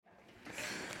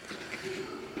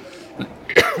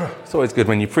It's always good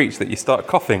when you preach that you start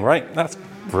coughing, right? That's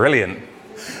brilliant.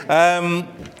 Becky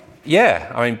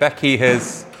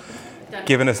has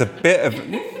given us a bit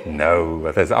of... No,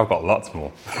 I've got lots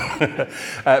more.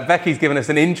 Becky's given us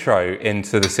an intro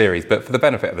into the series, but for the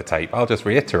benefit of the tape, I'll just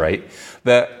reiterate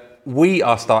that we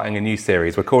are starting a new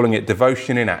series. We're calling it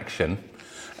Devotion in Action,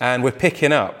 and we're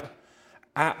picking up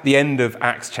at the end of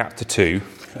Acts chapter 2,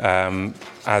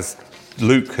 as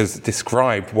Luke has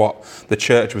described what the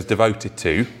church was devoted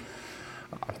to.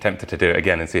 I'm tempted to do it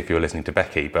again and see if you're listening to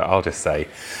Becky, but I'll just say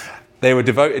they were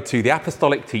devoted to the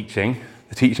apostolic teaching,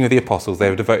 the teaching of the apostles. They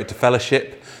were devoted to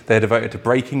fellowship, they were devoted to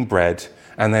breaking bread,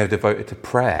 and they were devoted to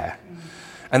prayer.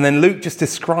 And then Luke just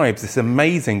describes this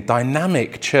amazing,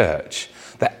 dynamic church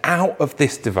that out of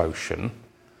this devotion,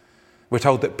 we're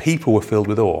told that people were filled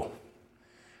with awe.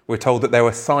 We're told that there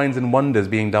were signs and wonders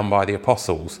being done by the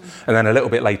apostles. And then a little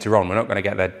bit later on, we're not going to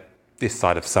get there this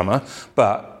side of summer,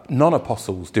 but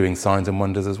non-apostles doing signs and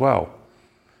wonders as well.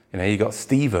 You know, you've got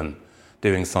Stephen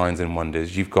doing signs and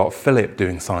wonders. You've got Philip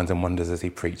doing signs and wonders as he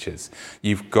preaches.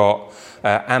 You've got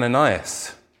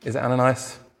Ananias. Is it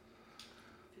Ananias?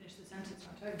 Finish the sentence,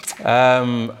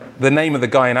 the name of the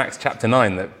guy in Acts chapter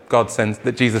 9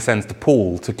 that Jesus sends to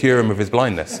Paul to cure him of his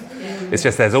blindness. It's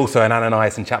just there's also an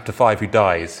Ananias in chapter 5 who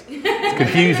dies. It's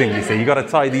confusing, you see. You've got to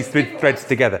tie these threads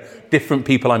together. Different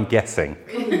people, I'm guessing.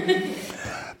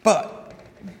 But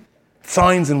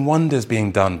signs and wonders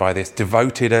being done by this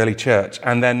devoted early church.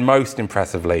 And then most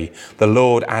impressively, the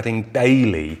Lord adding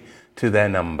daily to their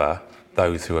number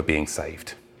those who are being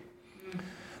saved.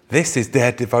 This is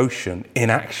their devotion in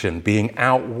action, being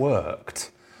outworked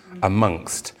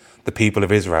amongst the people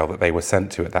of Israel that they were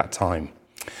sent to at that time.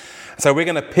 So we're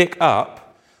going to pick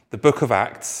up the book of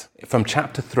Acts from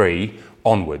chapter 3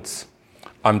 onwards.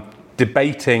 I'm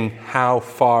debating how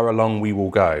far along we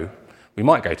will go. We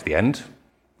might go to the end.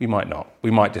 We might not.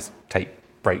 We might just take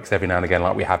breaks every now and again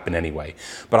like we have been anyway.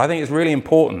 But I think it's really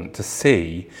important to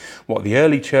see what the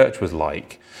early church was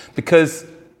like, because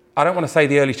I don't want to say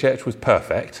the early church was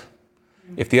perfect.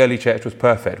 If the early church was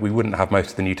perfect, we wouldn't have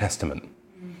most of the New Testament,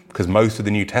 because most of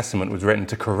the New Testament was written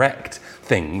to correct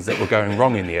things that were going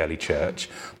wrong in the early church.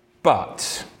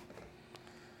 But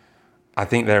I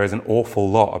think there is an awful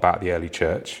lot about the early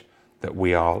church that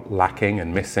we are lacking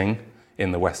and missing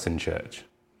in the Western church.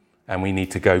 And we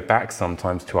need to go back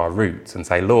sometimes to our roots and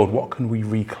say, Lord, what can we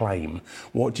reclaim?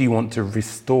 What do you want to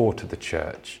restore to the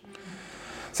church?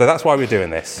 So that's why we're doing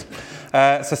this.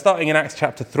 So starting in Acts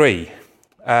chapter 3,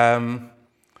 I'm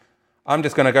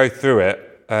just going to go through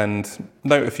it and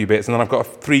note a few bits, and then I've got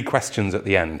 3 questions at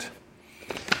the end.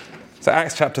 So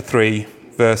Acts chapter 3,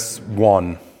 verse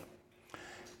 1.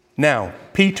 Now,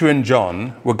 Peter and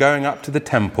John were going up to the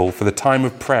temple for the time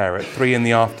of prayer at 3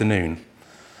 p.m.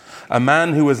 A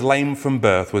man who was lame from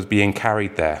birth was being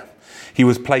carried there. He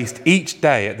was placed each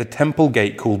day at the temple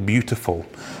gate called Beautiful,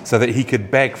 so that he could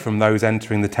beg from those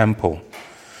entering the temple.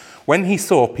 When he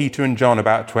saw Peter and John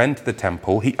about to enter the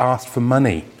temple, he asked for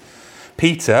money.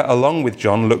 Peter, along with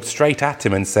John, looked straight at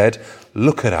him and said,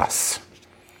 "Look at us."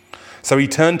 So he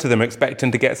turned to them,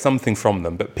 expecting to get something from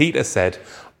them. But Peter said,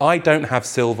 "I don't have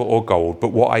silver or gold,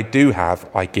 but what I do have,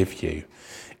 I give you.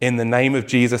 In the name of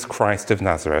Jesus Christ of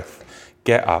Nazareth,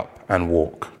 get up and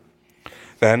walk."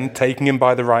 Then, taking him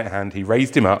by the right hand, he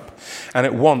raised him up, and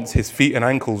at once his feet and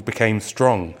ankles became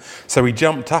strong. So he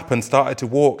jumped up and started to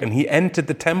walk, and he entered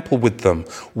the temple with them,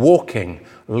 walking,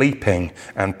 leaping,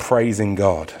 and praising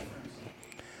God.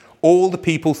 All the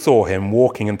people saw him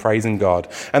walking and praising God,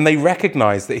 and they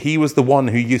recognized that he was the one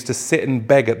who used to sit and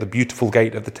beg at the Beautiful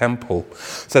gate of the temple.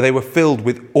 So they were filled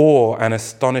with awe and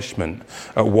astonishment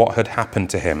at what had happened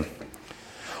to him.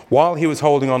 While he was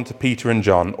holding on to Peter and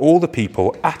John, all the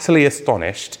people, utterly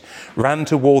astonished, ran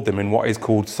toward them in what is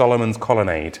called Solomon's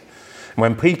Colonnade. And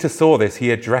when Peter saw this,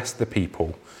 he addressed the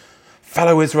people.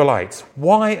 "Fellow Israelites,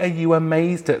 why are you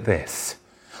amazed at this?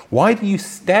 Why do you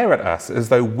stare at us as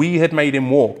though we had made him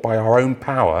walk by our own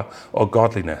power or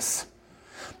godliness?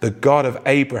 The God of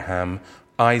Abraham,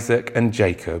 Isaac, and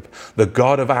Jacob, the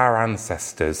God of our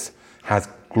ancestors, has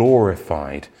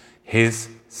glorified his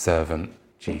servant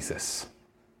Jesus."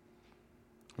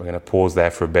 We're going to pause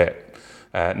there for a bit.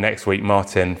 Next week,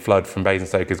 Martin Flood from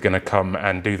Basingstoke is going to come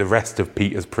and do the rest of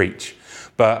Peter's preach.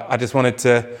 But I just wanted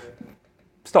to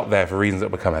stop there for reasons that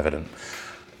will become evident.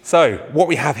 So what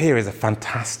we have here is a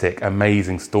fantastic,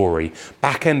 amazing story.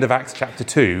 Back end of Acts chapter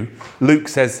 2, Luke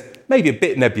says, maybe a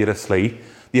bit nebulously,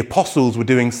 the apostles were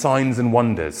doing signs and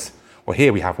wonders. Well,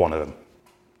 here we have one of them.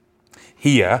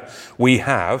 Here we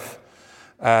have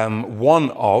one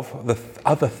of the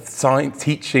other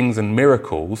teachings and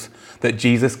miracles that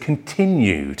Jesus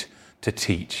continued to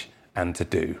teach and to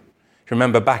do.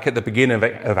 Remember back at the beginning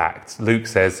of Acts, Luke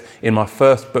says, in my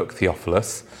first book,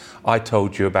 Theophilus, I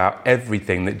told you about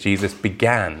everything that Jesus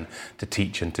began to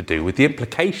teach and to do, with the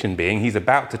implication being he's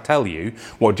about to tell you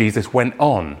what Jesus went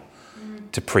on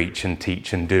to preach and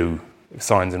teach and do,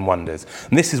 signs and wonders.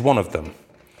 And this is one of them.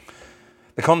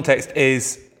 The context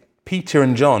is Peter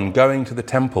and John going to the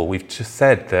temple. We've just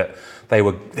said that they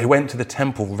went to the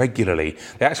temple regularly.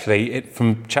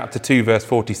 From chapter 2, verse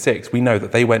 46, we know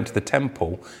that they went to the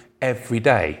temple every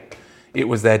day. It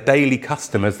was their daily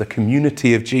custom as the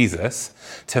community of Jesus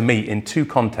to meet in two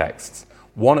contexts.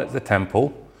 One at the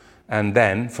temple, and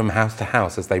then from house to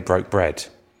house as they broke bread.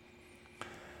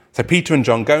 So Peter and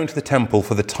John go into the temple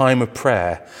for the time of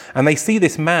prayer, and they see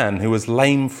this man who was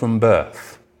lame from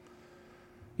birth.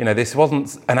 This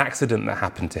wasn't an accident that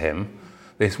happened to him.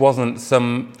 This wasn't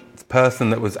some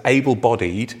person that was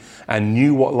able-bodied and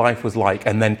knew what life was like,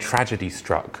 and then tragedy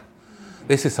struck.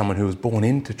 This is someone who was born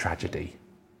into tragedy,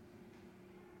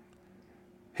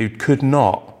 who could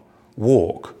not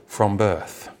walk from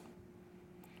birth.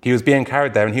 He was being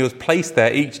carried there, and he was placed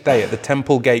there each day at the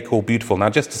temple gate called Beautiful. Now,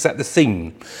 just to set the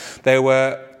scene, there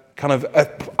were kind of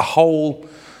a whole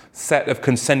set of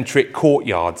concentric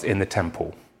courtyards in the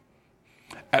temple.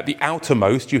 At the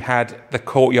outermost, you had the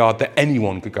courtyard that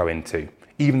anyone could go into,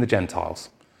 even the Gentiles.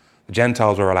 The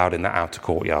Gentiles were allowed in that outer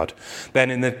courtyard. Then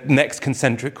in the next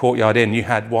concentric courtyard in, you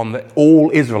had one that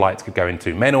all Israelites could go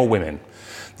into, men or women.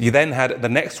 You then had the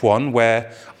next one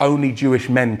where only Jewish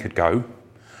men could go.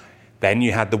 Then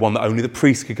you had the one that only the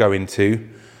priests could go into.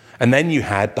 And then you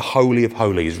had the Holy of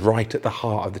Holies right at the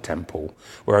heart of the temple,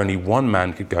 where only one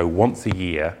man could go once a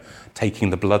year, taking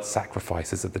the blood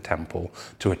sacrifices of the temple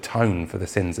to atone for the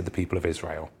sins of the people of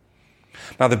Israel.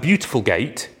 Now, the Beautiful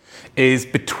Gate is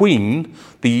between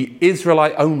the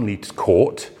Israelite-only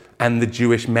court and the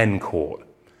Jewish men court.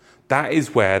 That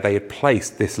is where they had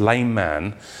placed this lame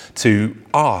man to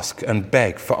ask and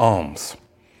beg for alms.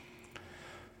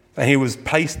 And he was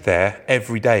placed there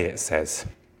every day, it says.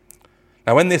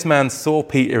 Now, when this man saw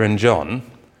Peter and John,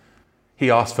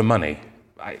 he asked for money.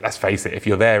 Let's face it, if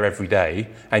you're there every day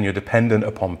and you're dependent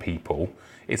upon people,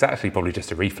 it's actually probably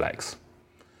just a reflex.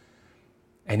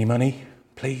 Any money?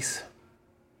 Please?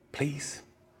 Please?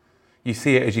 You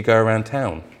see it as you go around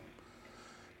town.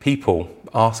 People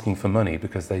asking for money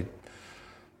because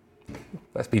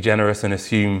let's be generous and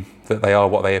assume that they are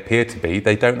what they appear to be.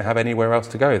 They don't have anywhere else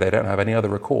to go. They don't have any other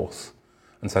recourse.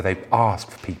 And so they ask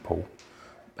for people,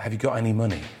 have you got any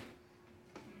money?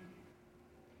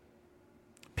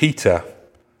 Peter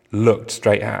looked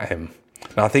straight at him.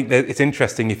 Now, I think that it's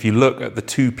interesting if you look at the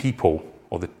two people,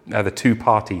 or the two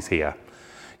parties here.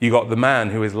 You got the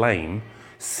man who is lame,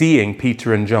 seeing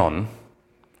Peter and John,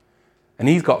 and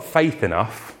he's got faith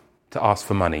enough to ask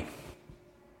for money.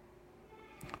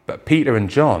 But Peter and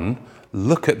John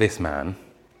look at this man,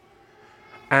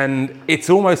 and it's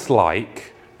almost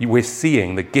like we're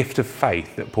seeing the gift of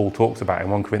faith that Paul talks about in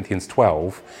 1 Corinthians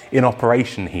 12 in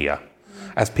operation here.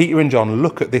 As Peter and John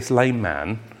look at this lame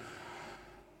man,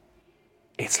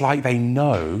 it's like they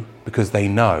know because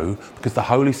the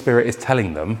Holy Spirit is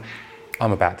telling them,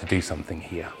 I'm about to do something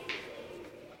here.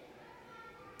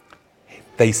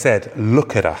 They said,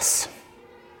 look at us.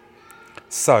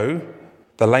 So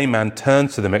the lame man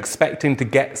turns to them, expecting to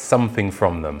get something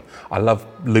from them. I love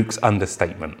Luke's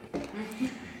understatement.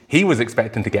 He was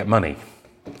expecting to get money.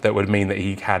 That would mean that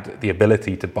he had the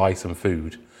ability to buy some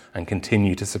food and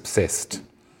continue to subsist.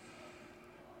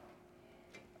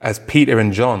 As Peter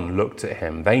and John looked at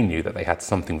him, they knew that they had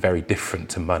something very different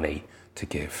to money to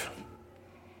give.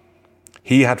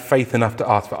 He had faith enough to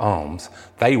ask for alms.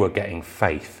 They were getting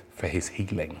faith for his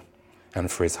healing and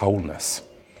for his wholeness.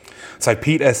 So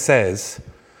Peter says,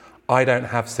 I don't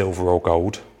have silver or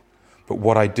gold, but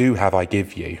what I do have I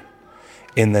give you.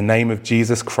 In the name of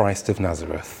Jesus Christ of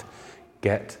Nazareth,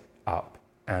 get up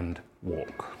and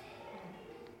walk.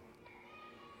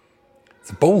 It's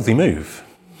a ballsy move.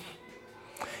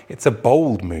 It's a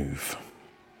bold move.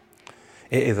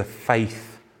 It is a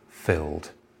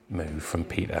faith-filled move from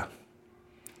Peter.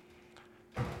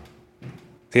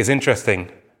 See, it's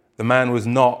interesting. The man was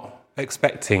not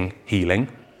expecting healing.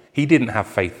 He didn't have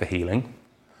faith for healing.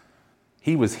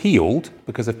 He was healed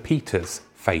because of Peter's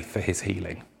faith for his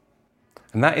healing.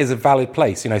 And that is a valid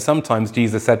place. Sometimes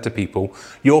Jesus said to people,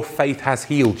 your faith has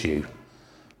healed you.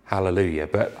 Hallelujah.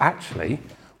 But actually,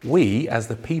 we, as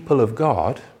the people of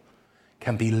God,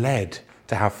 can be led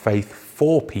to have faith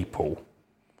for people,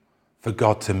 for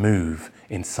God to move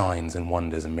in signs and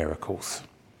wonders and miracles.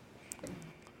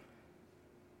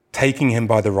 Taking him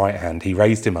by the right hand, he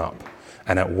raised him up,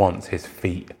 and at once his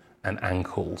feet and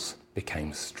ankles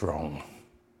became strong.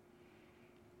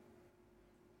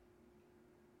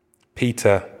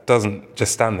 Peter doesn't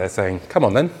just stand there saying, come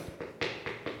on then.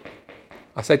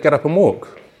 I said, get up and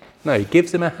walk. No, he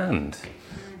gives him a hand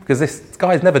because this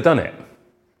guy's never done it.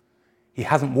 He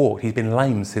hasn't walked. He's been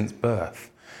lame since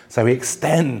birth. So he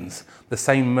extends the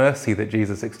same mercy that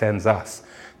Jesus extends us,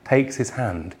 takes his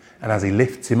hand, and as he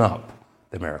lifts him up,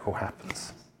 the miracle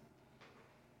happens.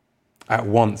 At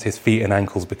once, his feet and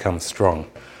ankles become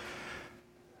strong.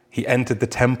 He entered the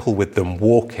temple with them,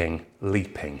 walking,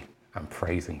 leaping, and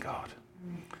praising God.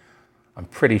 I'm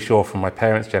pretty sure from my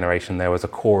parents' generation there was a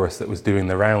chorus that was doing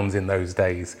the rounds in those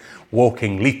days,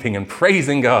 walking, leaping, and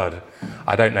praising God.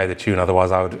 I don't know the tune,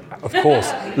 otherwise I would, of course,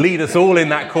 lead us all in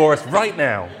that chorus right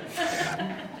now.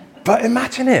 But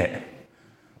imagine it.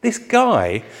 This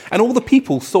guy, and all the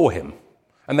people saw him,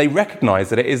 and they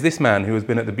recognized that it is this man who has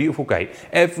been at the beautiful gate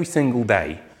every single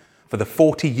day for the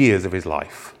 40 years of his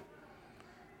life.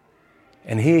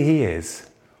 And here he is,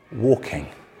 walking.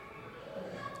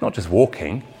 Not just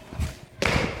walking,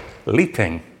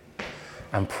 leaping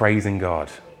and praising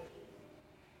God.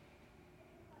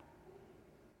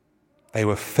 They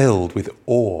were filled with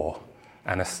awe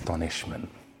and astonishment.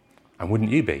 And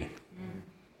wouldn't you be?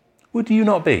 Would you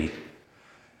not be?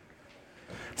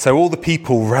 So all the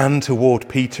people ran toward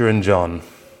Peter and John.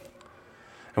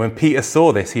 And when Peter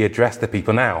saw this, he addressed the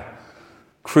people. Now,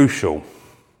 crucial.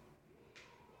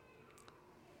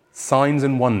 Signs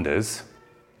and wonders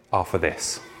are for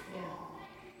this.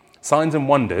 Signs and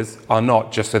wonders are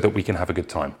not just so that we can have a good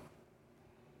time.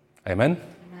 Amen?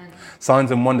 Amen?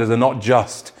 Signs and wonders are not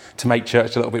just to make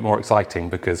church a little bit more exciting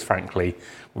because, frankly,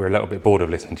 we're a little bit bored of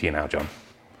listening to you now, John.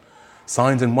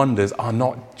 Signs and wonders are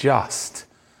not just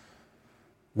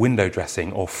window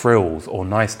dressing or frills or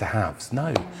nice to haves.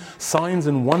 No. Signs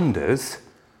and wonders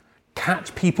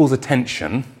catch people's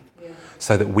attention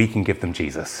so that we can give them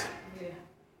Jesus.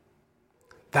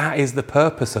 That is the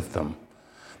purpose of them.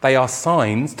 They are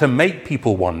signs to make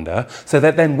people wonder so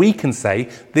that then we can say,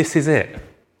 this is it.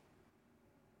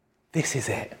 This is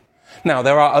it. Now,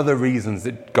 there are other reasons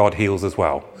that God heals as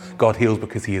well. God heals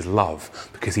because he is love,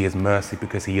 because he is mercy,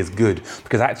 because he is good,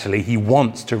 because actually he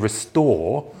wants to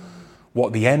restore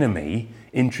what the enemy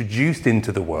introduced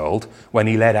into the world when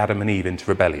he led Adam and Eve into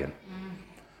rebellion.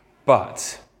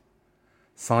 But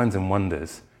signs and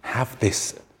wonders have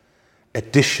this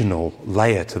additional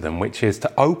layer to them, which is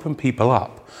to open people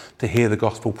up to hear the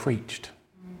gospel preached.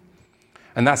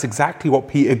 And that's exactly what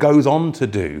Peter goes on to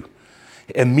do.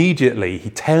 Immediately, he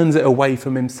turns it away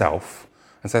from himself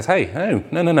and says, hey,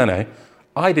 no.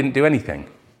 I didn't do anything.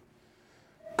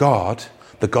 God,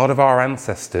 the God of our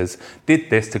ancestors, did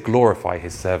this to glorify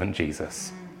his servant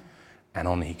Jesus. And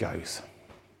on he goes.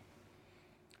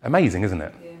 Amazing, isn't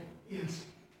it? Yeah. Yes.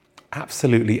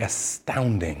 Absolutely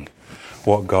astounding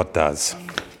what God does.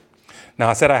 Now,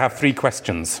 I said I have 3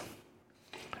 questions.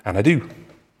 And I do.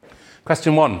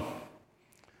 Question 1.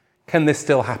 Can this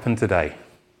still happen today?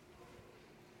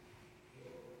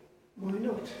 Why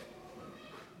not?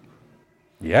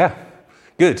 Yeah,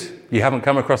 good. You haven't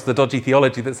come across the dodgy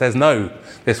theology that says, no,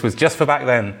 this was just for back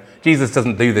then. Jesus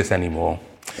doesn't do this anymore.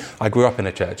 I grew up in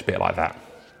a church a bit like that.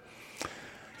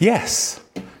 Yes,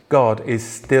 God is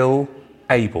still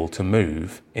able to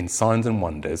move in signs and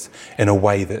wonders in a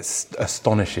way that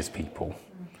astonishes people.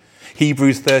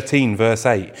 Hebrews 13, verse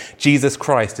 8. Jesus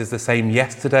Christ is the same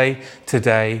yesterday,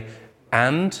 today,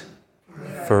 and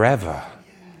forever.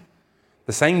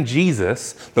 The same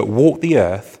Jesus that walked the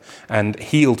earth and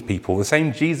healed people, the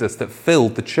same Jesus that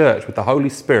filled the church with the Holy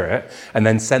Spirit and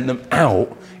then sent them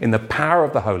out in the power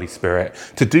of the Holy Spirit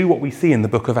to do what we see in the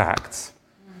book of Acts,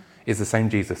 is the same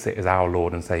Jesus that is our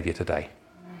Lord and Saviour today.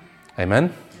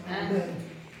 Amen? Amen.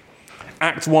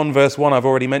 Acts 1 verse 1, I've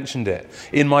already mentioned it.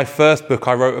 In my first book,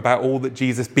 I wrote about all that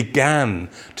Jesus began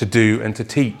to do and to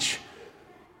teach.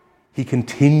 He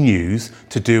continues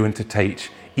to do and to teach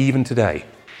even today.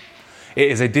 It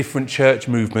is a different church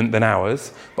movement than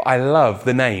ours, but I love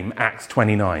the name Acts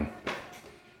 29.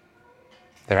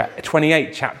 There are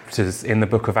 28 chapters in the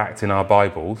book of Acts in our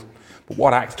Bibles, but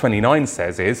what Acts 29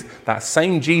 says is that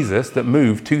same Jesus that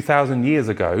moved 2,000 years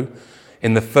ago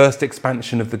in the first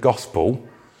expansion of the gospel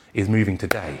is moving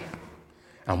today.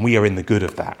 And we are in the good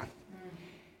of that.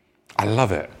 I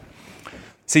love it.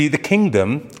 See, the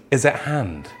kingdom is at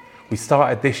hand. We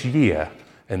started this year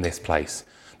in this place.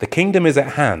 The kingdom is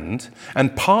at hand,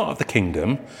 and part of the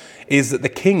kingdom is that the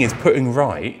king is putting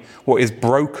right what is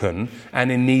broken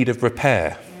and in need of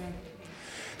repair.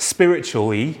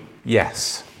 Spiritually,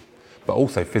 yes, but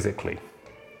also physically.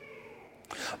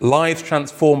 Lives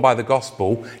transformed by the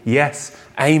gospel, yes,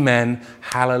 amen,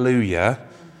 hallelujah,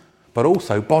 but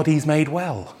also bodies made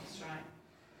well.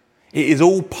 It is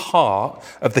all part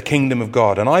of the kingdom of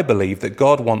God. And I believe that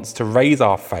God wants to raise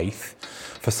our faith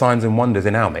for signs and wonders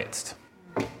in our midst.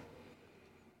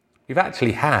 We've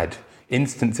actually had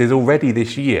instances already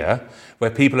this year where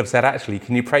people have said, actually,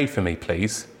 can you pray for me,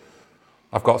 please?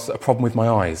 I've got a problem with my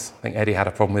eyes. I think Eddie had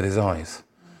a problem with his eyes.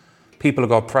 People of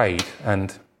God prayed,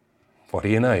 and what do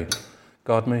you know?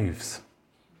 God moves.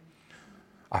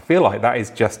 I feel like that is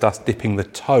just us dipping the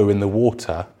toe in the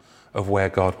water of where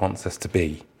God wants us to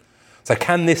be. So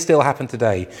can this still happen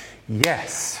today?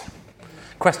 Yes.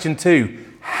 Question 2,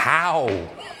 how?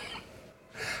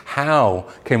 How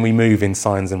can we move in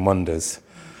signs and wonders?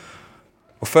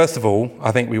 Well, first of all,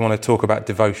 I think we want to talk about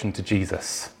devotion to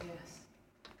Jesus. Yes.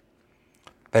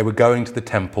 They were going to the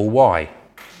temple. Why?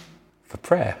 For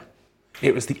prayer.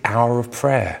 It was the hour of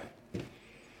prayer.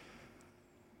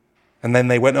 And then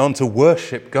they went on to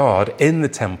worship God in the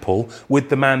temple with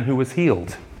the man who was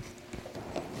healed.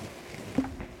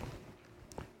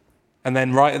 And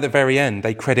then right at the very end,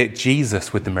 they credit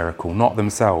Jesus with the miracle, not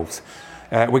themselves.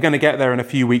 We're going to get there in a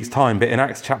few weeks' time, but in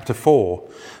Acts chapter 4,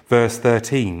 verse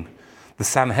 13, the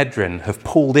Sanhedrin have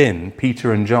pulled in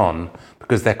Peter and John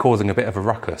because they're causing a bit of a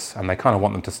ruckus and they kind of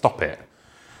want them to stop it.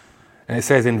 And it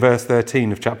says in verse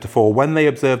 13 of chapter 4, when they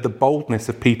observed the boldness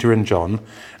of Peter and John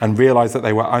and realized that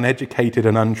they were uneducated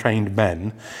and untrained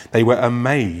men, they were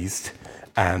amazed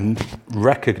and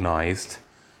recognized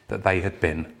that they had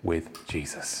been with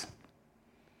Jesus.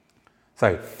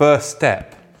 So, first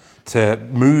step to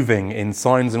moving in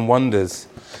signs and wonders,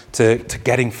 to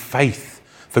getting faith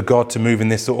for God to move in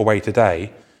this sort of way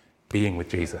today, being with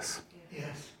Jesus.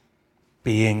 Yes.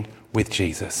 Being with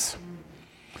Jesus.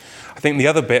 I think the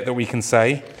other bit that we can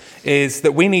say is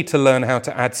that we need to learn how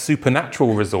to add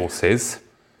supernatural resources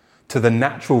to the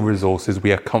natural resources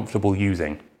we are comfortable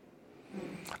using.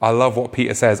 I love what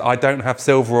Peter says, I don't have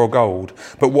silver or gold,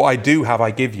 but what I do have I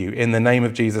give you. In the name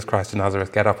of Jesus Christ of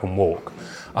Nazareth, get up and walk.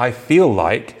 I feel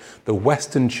like the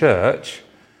Western church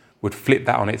would flip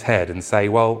that on its head and say,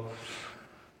 well,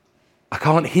 I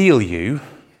can't heal you,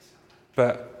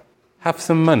 but have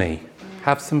some money,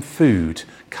 have some food,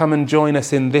 come and join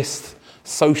us in this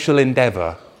social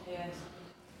endeavour. Yes.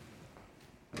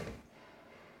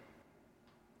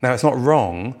 Now, it's not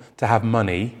wrong to have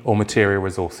money or material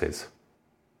resources.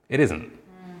 It isn't.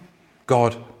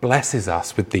 God blesses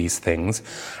us with these things,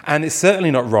 and it's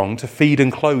certainly not wrong to feed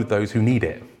and clothe those who need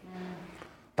it.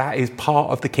 That is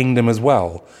part of the kingdom as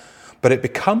well. But it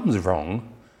becomes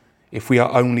wrong if we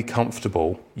are only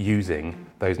comfortable using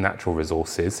those natural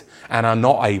resources and are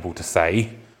not able to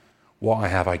say, what I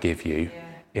have I give you,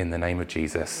 in the name of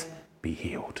Jesus, be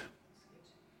healed.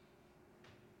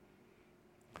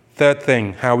 Third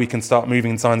thing, how we can start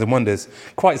moving in signs and wonders,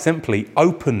 quite simply,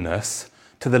 openness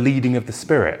to the leading of the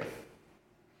Spirit.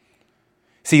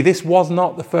 See, this was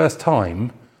not the first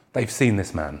time they've seen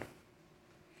this man.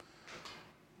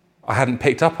 I hadn't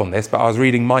picked up on this, but I was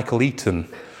reading Michael Eaton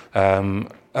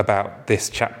about this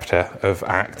chapter of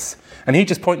Acts, and he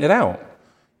just pointed out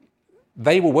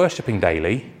they were worshipping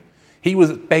daily. He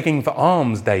was begging for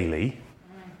alms daily.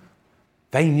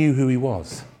 They knew who he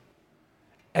was.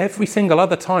 Every single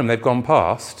other time they've gone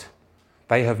past,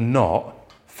 they have not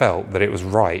felt that it was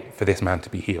right for this man to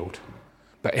be healed.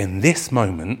 But in this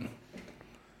moment,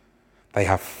 they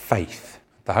have faith.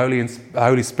 The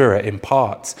Holy Spirit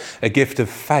imparts a gift of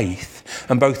faith.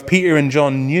 And both Peter and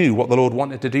John knew what the Lord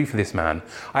wanted to do for this man.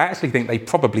 I actually think they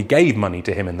probably gave money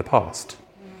to him in the past.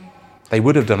 They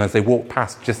would have done as they walked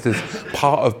past, just as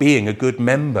part of being a good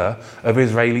member of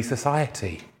Israeli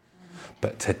society.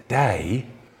 But today,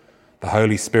 the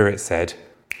Holy Spirit said,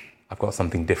 I've got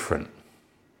something different.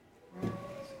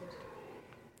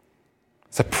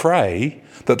 So pray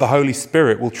that the Holy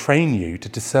Spirit will train you to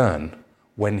discern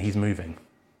when he's moving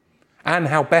and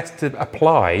how best to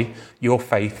apply your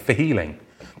faith for healing.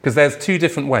 Because there's two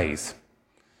different ways.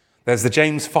 There's the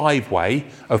James 5 way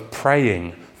of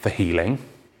praying for healing,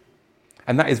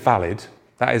 and that is valid,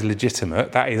 that is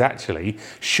legitimate, that is actually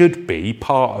should be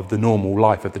part of the normal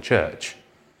life of the church.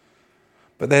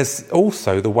 But there's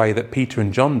also the way that Peter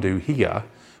and John do here,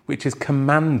 which is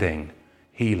commanding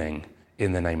healing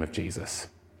in the name of Jesus.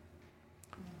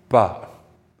 But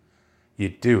you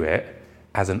do it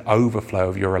as an overflow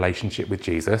of your relationship with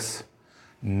Jesus,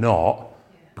 not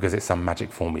because it's some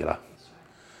magic formula.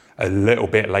 A little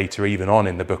bit later, even on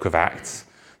in the book of Acts,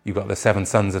 you've got the 7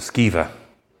 sons of Sceva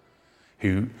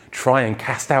who try and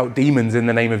cast out demons in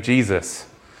the name of Jesus.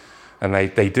 And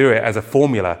they do it as a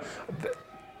formula.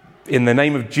 In the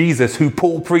name of Jesus, who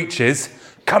Paul preaches,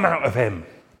 come out of him.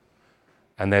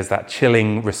 And there's that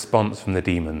chilling response from the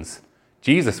demons.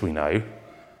 Jesus we know,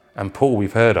 and Paul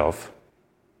we've heard of,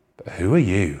 but who are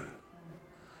you?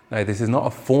 No, this is not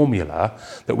a formula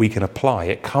that we can apply.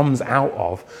 It comes out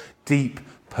of deep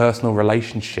personal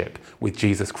relationship with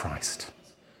Jesus Christ,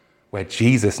 where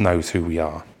Jesus knows who we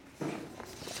are.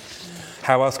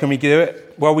 How else can we do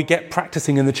it? Well, we get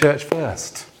practicing in the church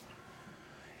first.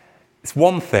 It's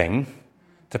one thing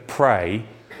to pray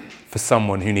for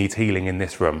someone who needs healing in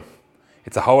this room.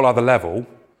 It's a whole other level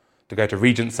to go to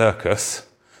Regent Circus,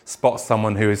 spot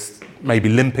someone who is maybe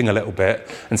limping a little bit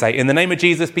and say, in the name of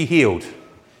Jesus, be healed,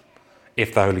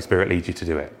 if the Holy Spirit leads you to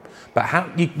do it.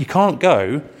 But you can't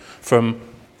go from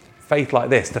faith like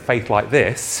this to faith like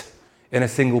this in a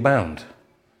single bound.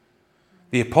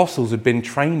 The apostles had been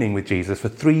training with Jesus for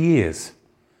 3 years.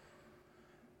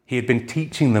 He had been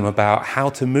teaching them about how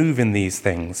to move in these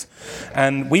things.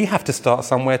 And we have to start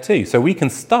somewhere too. So we can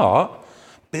start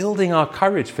building our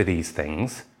courage for these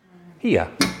things here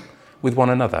with one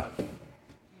another.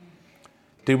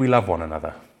 Do we love one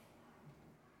another?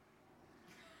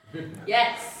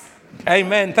 Yes.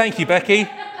 Amen. Thank you, Becky.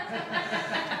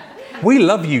 We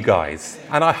love you guys,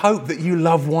 and I hope that you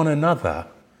love one another,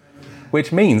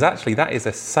 which means actually that is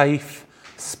a safe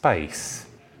space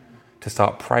to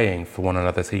start praying for one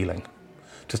another's healing,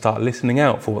 to start listening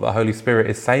out for what the Holy Spirit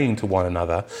is saying to one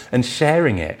another and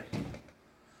sharing it.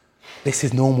 This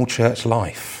is normal church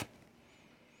life.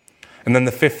 And then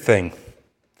the fifth thing.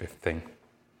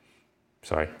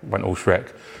 Sorry, went all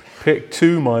Shrek. Pick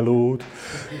two, my Lord.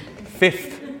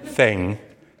 Fifth thing,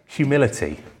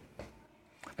 humility.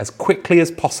 As quickly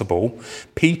as possible,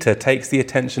 Peter takes the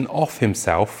attention off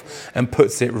himself and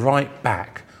puts it right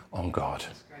back on God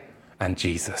and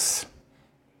Jesus.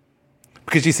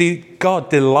 Because you see, God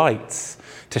delights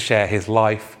to share his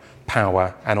life,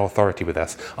 power, and authority with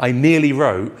us. I nearly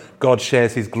wrote, God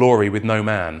shares his glory with no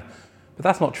man. But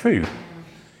that's not true.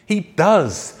 He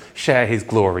does share his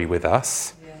glory with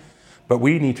us. But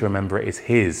we need to remember it is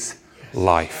his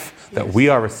life that we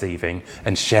are receiving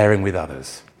and sharing with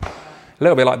others. A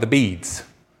little bit like the beads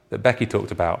that Becky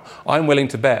talked about. I'm willing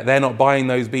to bet they're not buying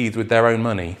those beads with their own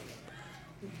money.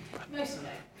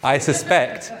 I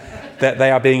suspect that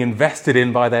they are being invested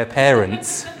in by their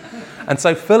parents. And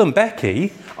so Phil and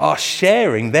Becky are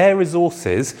sharing their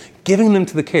resources, giving them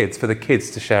to the kids for the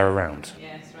kids to share around.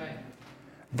 Yes, right.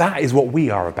 That is what we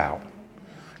are about.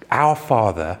 Our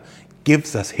Father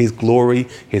gives us his glory,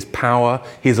 his power,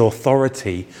 his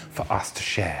authority for us to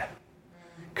share.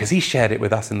 Because he shared it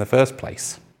with us in the first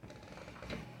place.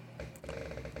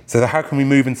 So how can we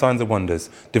move in signs and wonders?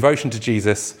 Devotion to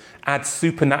Jesus, add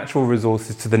supernatural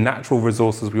resources to the natural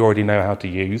resources we already know how to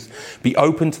use, be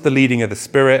open to the leading of the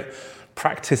Spirit,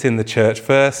 practice in the church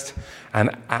first, and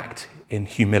act in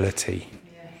humility.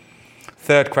 Yeah.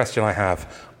 Third question I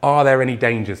have, are there any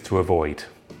dangers to avoid?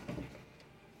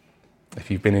 If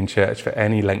you've been in church for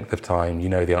any length of time, you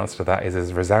know the answer to that is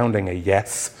as resounding a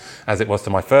yes as it was to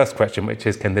my first question, which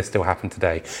is, can this still happen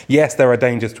today? Yes, there are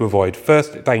dangers to avoid.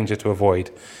 First danger to avoid,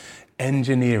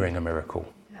 engineering a miracle.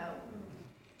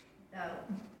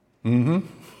 No.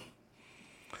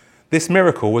 This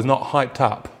miracle was not hyped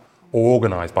up or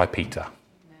organised by Peter.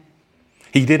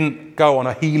 He didn't go on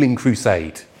a healing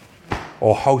crusade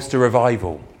or host a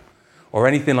revival or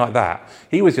anything like that.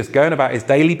 He was just going about his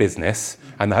daily business,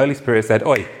 and the Holy Spirit said,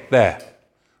 oi, there. I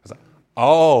was like,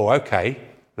 oh, okay,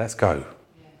 let's go.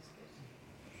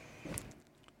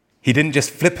 He didn't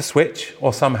just flip a switch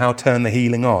or somehow turn the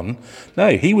healing on.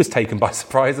 No, he was taken by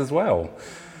surprise as well.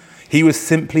 He was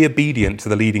simply obedient to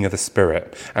the leading of the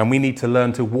Spirit, and we need to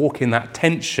learn to walk in that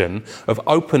tension of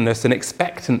openness and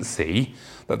expectancy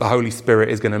that the Holy Spirit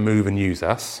is going to move and use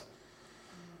us,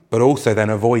 but also then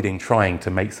avoiding trying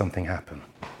to make something happen,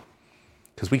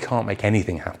 because we can't make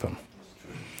anything happen.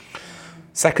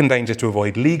 Second danger to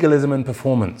avoid, legalism and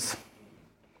performance.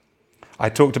 I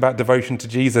talked about devotion to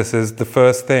Jesus as the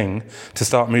first thing to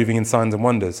start moving in signs and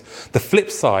wonders. The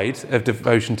flip side of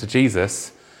devotion to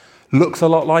Jesus looks a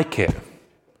lot like it.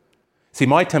 See,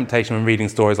 my temptation when reading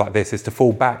stories like this is to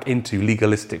fall back into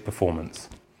legalistic performance.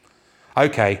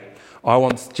 Okay, I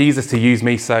want Jesus to use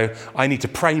me, so I need to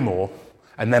pray more,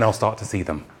 and then I'll start to see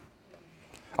them.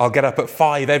 I'll get up at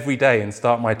 5 every day and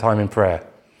start my time in prayer.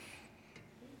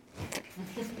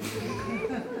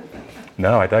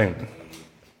 No, I don't.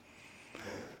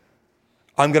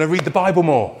 I'm going to read the Bible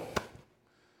more,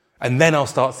 and then I'll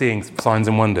start seeing signs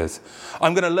and wonders.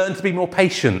 I'm going to learn to be more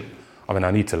patient. I mean, I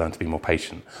need to learn to be more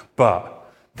patient,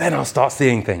 but then I'll start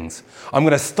seeing things. I'm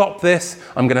going to stop this.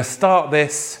 I'm going to start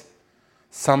this.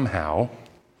 Somehow,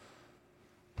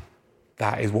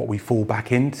 that is what we fall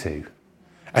back into,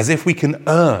 as if we can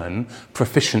earn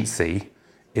proficiency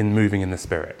in moving in the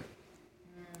Spirit.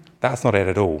 That's not it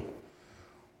at all.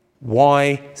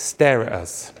 Why stare at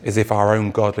us as if our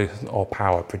own godliness or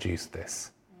power produced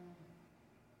this?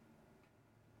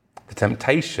 The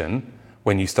temptation,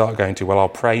 when you start going to, well, I'll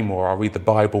pray more, I'll read the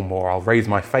Bible more, I'll raise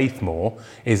my faith more,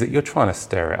 is that you're trying to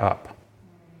stir it up.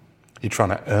 You're trying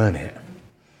to earn it.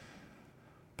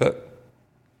 But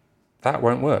that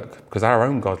won't work, because our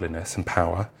own godliness and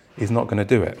power is not going to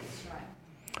do it.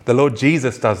 The Lord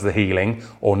Jesus does the healing,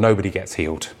 or nobody gets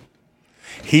healed.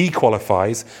 He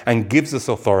qualifies and gives us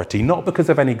authority, not because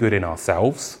of any good in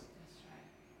ourselves,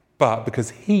 but because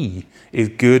he is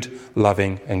good,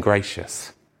 loving, and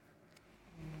gracious.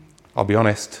 I'll be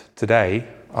honest, today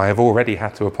I have already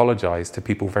had to apologise to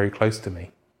people very close to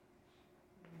me.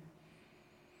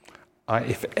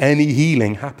 If any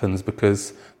healing happens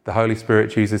because the Holy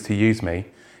Spirit chooses to use me,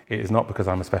 it is not because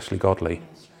I'm especially godly.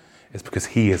 It's because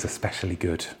he is especially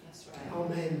good.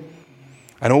 Amen.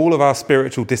 And all of our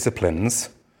spiritual disciplines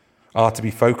are to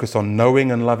be focused on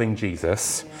knowing and loving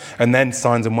Jesus, and then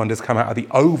signs and wonders come out of the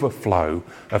overflow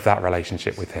of that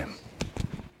relationship with him.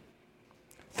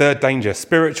 Third danger,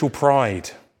 spiritual pride.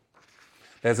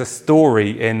 There's a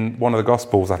story in one of the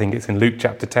Gospels, I think it's in Luke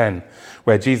chapter 10,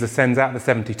 where Jesus sends out the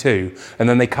 72, and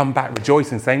then they come back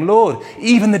rejoicing, saying, Lord,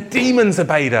 even the demons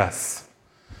obeyed us.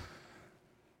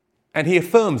 And he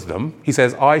affirms them. He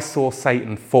says, I saw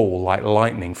Satan fall like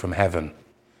lightning from heaven.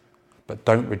 But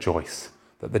don't rejoice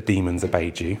that the demons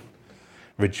obeyed you.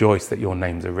 Rejoice that your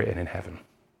names are written in heaven.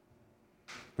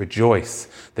 Rejoice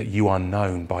that you are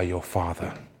known by your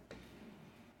Father.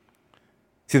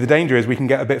 See, the danger is we can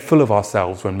get a bit full of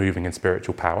ourselves when moving in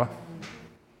spiritual power.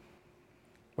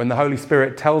 When the Holy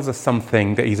Spirit tells us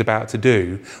something that he's about to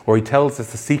do, or he tells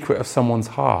us the secret of someone's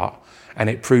heart, and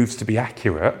it proves to be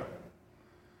accurate,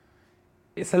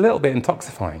 it's a little bit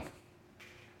intoxicating.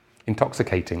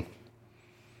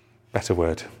 Better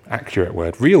word, accurate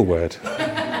word, real word.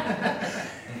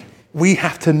 We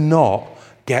have to not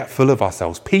get full of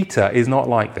ourselves. Peter is not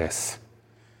like this.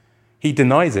 He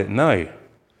denies it. No.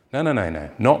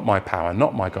 Not my power,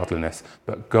 not my godliness,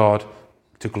 but God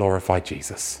to glorify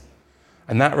Jesus.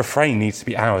 And that refrain needs to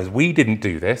be ours. We didn't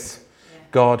do this.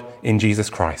 God in Jesus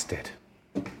Christ did.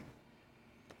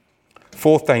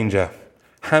 Fourth danger,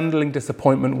 handling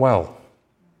disappointment well.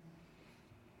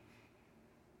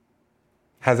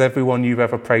 Has everyone you've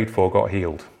ever prayed for got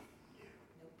healed?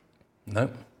 No.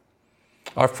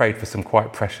 I've prayed for some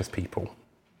quite precious people,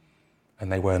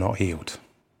 and they were not healed.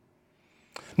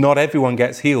 Not everyone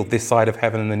gets healed this side of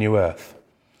heaven and the new earth.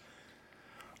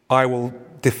 I will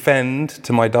defend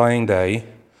to my dying day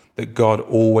that God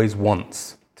always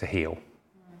wants to heal.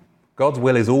 God's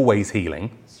will is always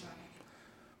healing,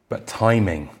 but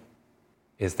timing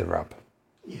is the rub.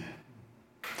 Yeah.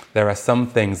 There are some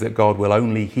things that God will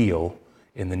only heal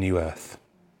in the new earth,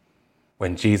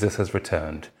 when Jesus has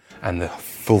returned and the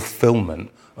fulfillment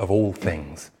of all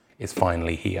things is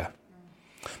finally here.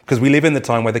 Because we live in the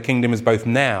time where the kingdom is both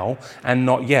now and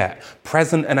not yet,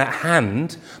 present and at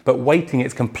hand, but waiting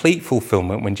its complete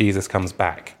fulfillment when Jesus comes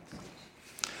back.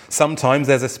 Sometimes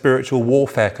there's a spiritual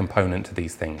warfare component to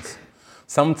these things.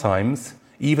 Sometimes,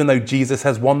 even though Jesus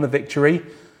has won the victory,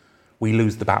 we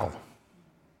lose the battle.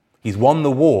 He's won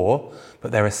the war,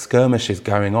 but there are skirmishes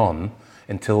going on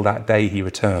until that day he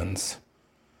returns.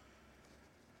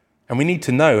 And we need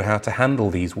to know how to handle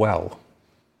these well.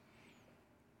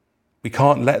 We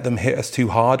can't let them hit us too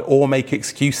hard or make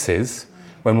excuses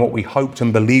when what we hoped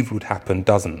and believed would happen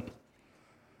doesn't.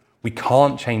 We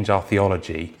can't change our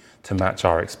theology to match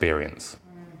our experience.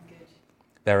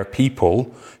 There are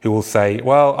people who will say,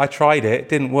 well, I tried it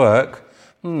didn't work.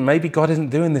 Maybe God isn't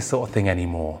doing this sort of thing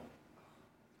anymore.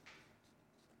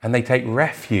 And they take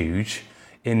refuge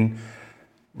in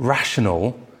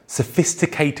rational,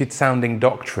 sophisticated sounding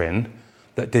doctrine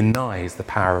that denies the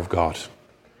power of God.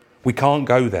 We can't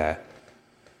go there.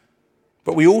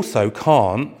 But we also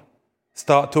can't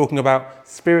start talking about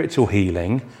spiritual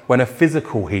healing when a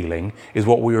physical healing is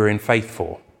what we were in faith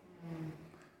for.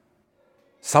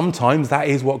 Sometimes that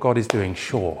is what God is doing,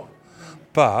 sure.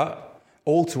 But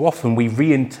all too often we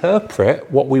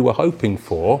reinterpret what we were hoping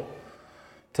for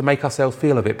to make ourselves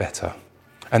feel a bit better.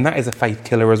 And that is a faith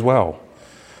killer as well.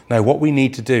 No, what we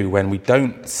need to do when we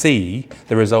don't see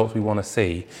the results we want to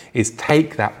see is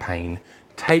take that pain,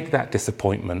 take that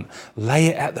disappointment, lay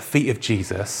it at the feet of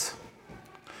Jesus,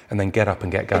 and then get up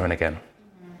and get going again.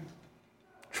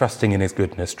 Trusting in his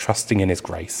goodness, trusting in his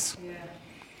grace. Yeah.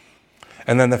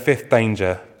 And then the fifth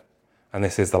danger, and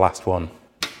this is the last one,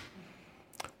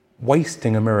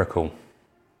 wasting a miracle.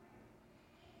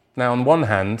 Now, on one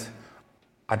hand,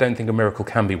 I don't think a miracle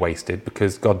can be wasted,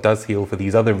 because God does heal for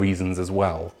these other reasons as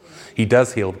well. He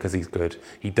does heal because he's good.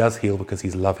 He does heal because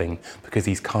he's loving, because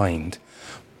he's kind.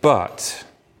 But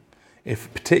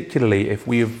particularly if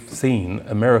we have seen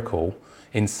a miracle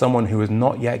in someone who has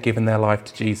not yet given their life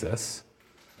to Jesus,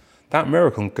 that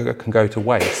miracle can go to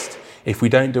waste if we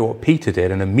don't do what Peter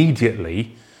did and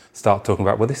immediately start talking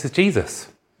about, well, this is Jesus.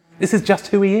 This is just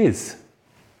who he is.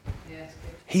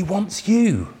 He wants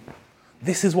you.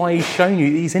 This is why he's shown you.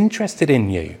 He's interested in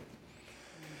you.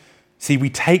 See, we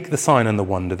take the sign and the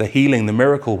wonder, the healing, the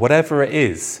miracle, whatever it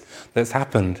is that's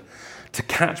happened, to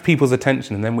catch people's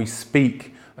attention, and then we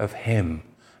speak of him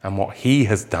and what he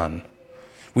has done.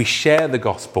 We share the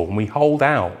gospel and we hold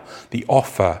out the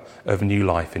offer of new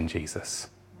life in Jesus.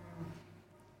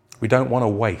 We don't want to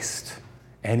waste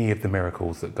any of the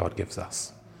miracles that God gives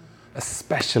us,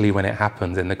 especially when it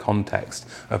happens in the context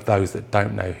of those that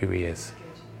don't know who he is.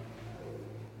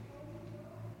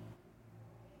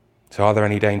 So are there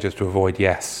any dangers to avoid?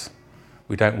 Yes.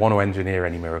 We don't want to engineer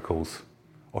any miracles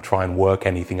or try and work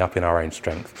anything up in our own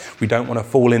strength. We don't want to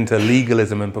fall into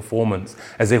legalism and performance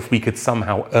as if we could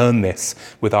somehow earn this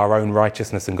with our own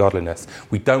righteousness and godliness.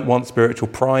 We don't want spiritual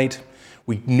pride.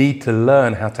 We need to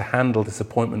learn how to handle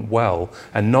disappointment well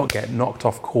and not get knocked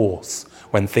off course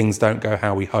when things don't go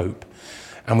how we hope.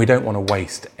 And we don't want to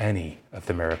waste any of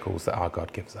the miracles that our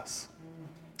God gives us.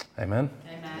 Amen?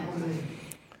 Amen.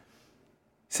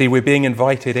 See, we're being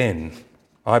invited in,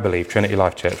 I believe, Trinity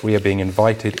Life Church, we are being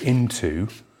invited into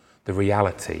the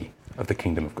reality of the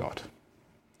kingdom of God.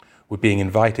 We're being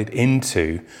invited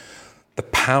into the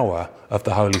power of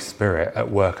the Holy Spirit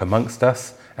at work amongst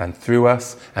us and through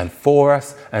us and for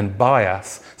us and by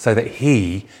us, so that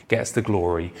he gets the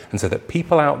glory and so that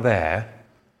people out there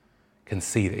can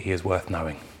see that he is worth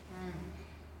knowing. I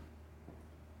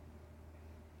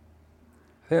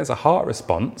think there's a heart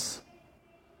response.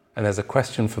 And there's a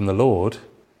question from the Lord,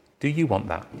 do you want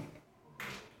that?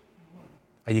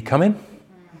 Are you coming?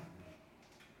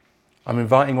 I'm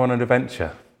inviting you on an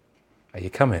adventure. Are you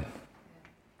coming?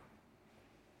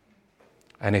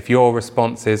 And if your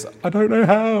response is, I don't know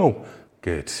how,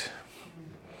 good.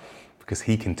 Because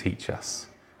he can teach us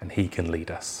and he can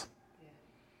lead us.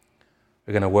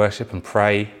 We're going to worship and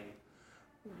pray.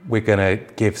 We're going to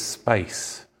give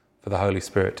space for the Holy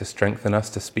Spirit to strengthen us,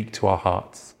 to speak to our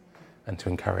hearts, and to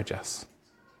encourage us.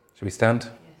 Shall we stand?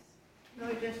 Yes.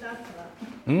 No, just after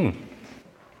that.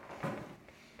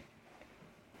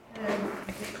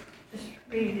 Just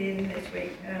reading this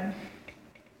week,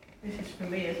 this is for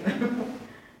me as well.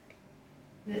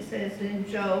 It says in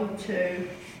Joel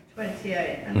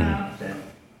 2:28, and after,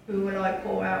 who will I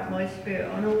pour out my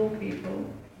spirit on all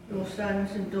people? Your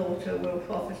sons and daughters will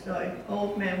prophesy,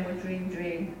 old men will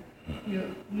dream,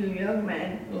 you young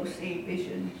men will see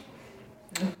visions.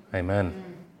 Amen.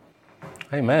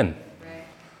 Amen.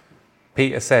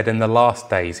 Peter said in the last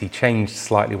days, he changed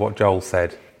slightly what Joel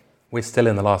said. We're still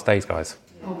in the last days, guys.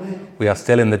 Amen. We are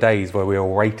still in the days where we are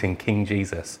awaiting King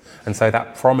Jesus. And so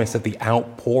that promise of the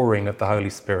outpouring of the Holy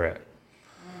Spirit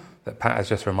that Pat has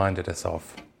just reminded us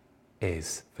of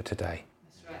is for today.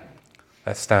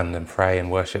 Let's stand and pray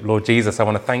and worship. Lord Jesus, I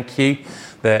want to thank you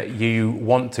that you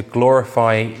want to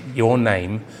glorify your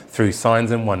name through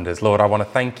signs and wonders. Lord, I want to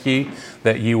thank you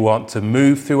that you want to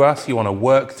move through us. You want to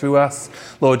work through us.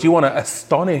 Lord, you want to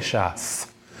astonish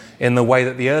us in the way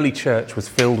that the early church was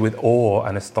filled with awe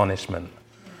and astonishment.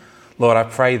 Lord, I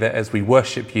pray that as we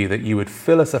worship you, that you would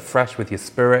fill us afresh with your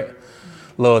Spirit.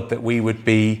 Lord, that we would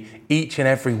be, each and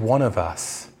every one of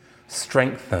us,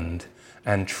 strengthened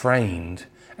and trained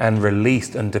and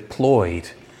released and deployed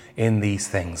in these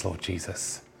things, Lord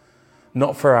Jesus.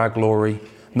 Not for our glory,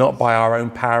 not by our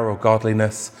own power or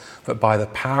godliness, but by the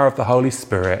power of the Holy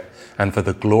Spirit and for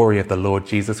the glory of the Lord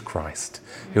Jesus Christ,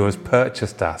 who has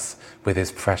purchased us with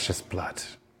his precious blood.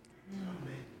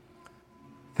 Amen.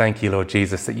 Thank you, Lord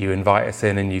Jesus, that you invite us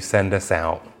in and you send us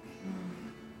out.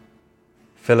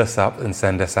 Fill us up and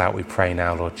send us out, we pray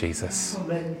now, Lord Jesus.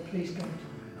 Amen. Please don't.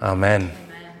 Amen.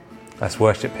 Let's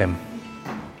worship him.